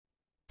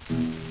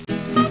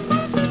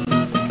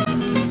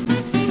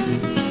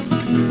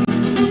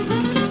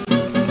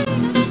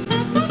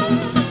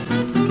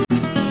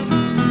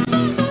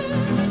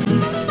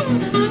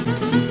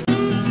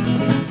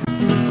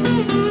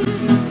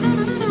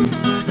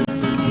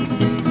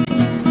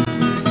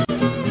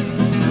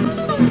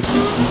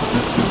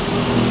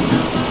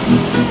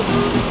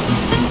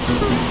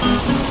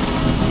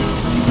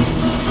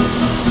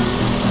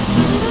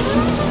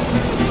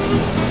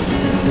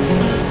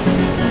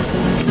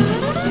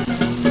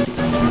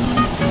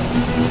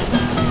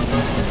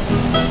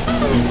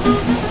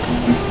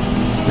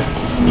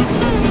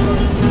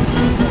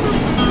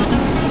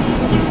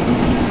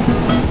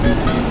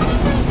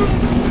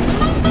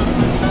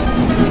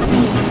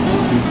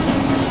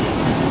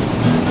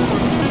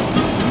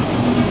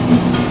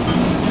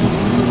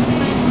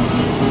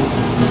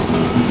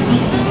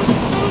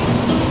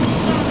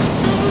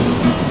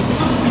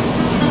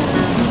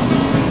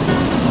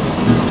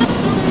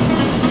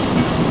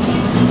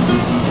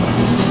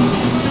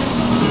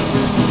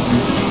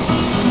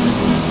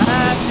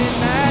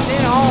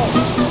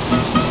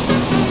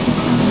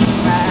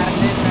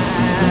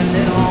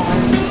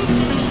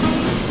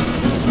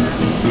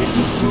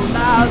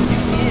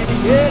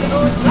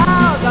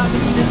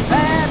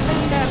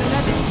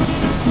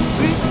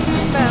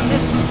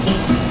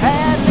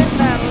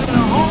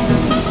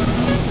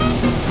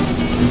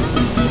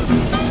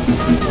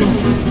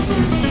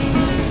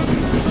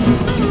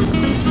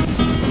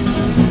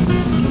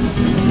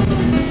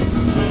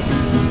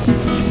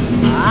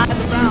eyes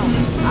are brown,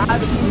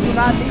 eyes are blue, do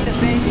not need a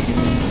thing.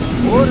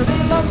 Oh, the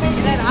little love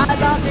making that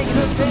eyes are taking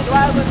a straight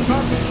right with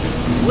from me.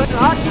 When the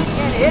heart just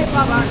can't hit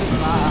my body,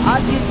 my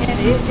heart just can't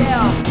hit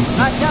down.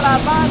 Not till I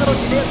find out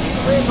she lives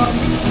away from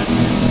me.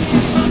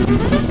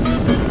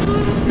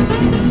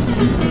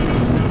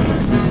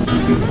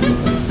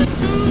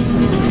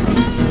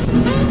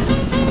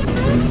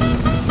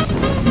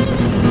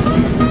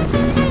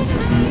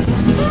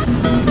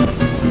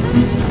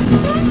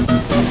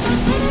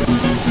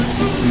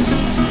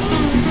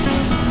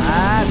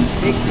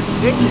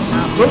 Fix it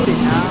now, move it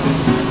now.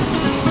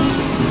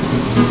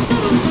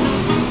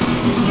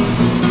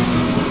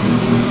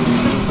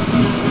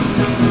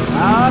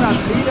 Out of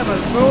feet of a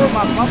throw,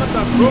 my mama's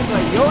a broke a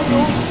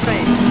yo-yo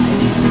string.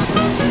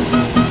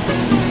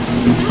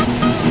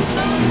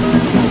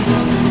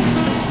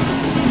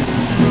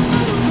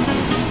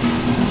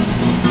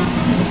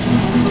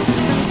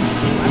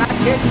 When I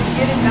catch you,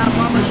 get it now,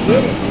 mama,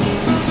 get it.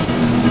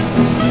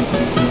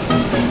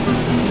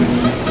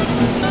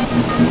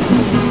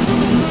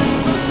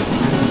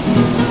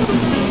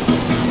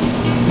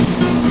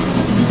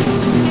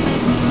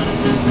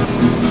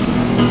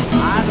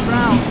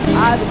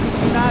 Eyes are blue,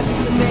 do not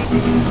need a thing.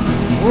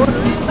 Oh, the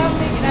reason I'm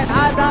thinking that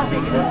eyes are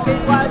thinking this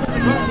big wide with the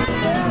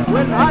phone.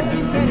 When the heart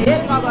keeps getting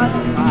hit, my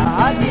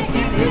heart keeps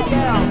getting hit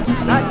down.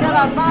 Not till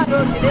I find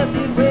her, she lives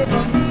this way.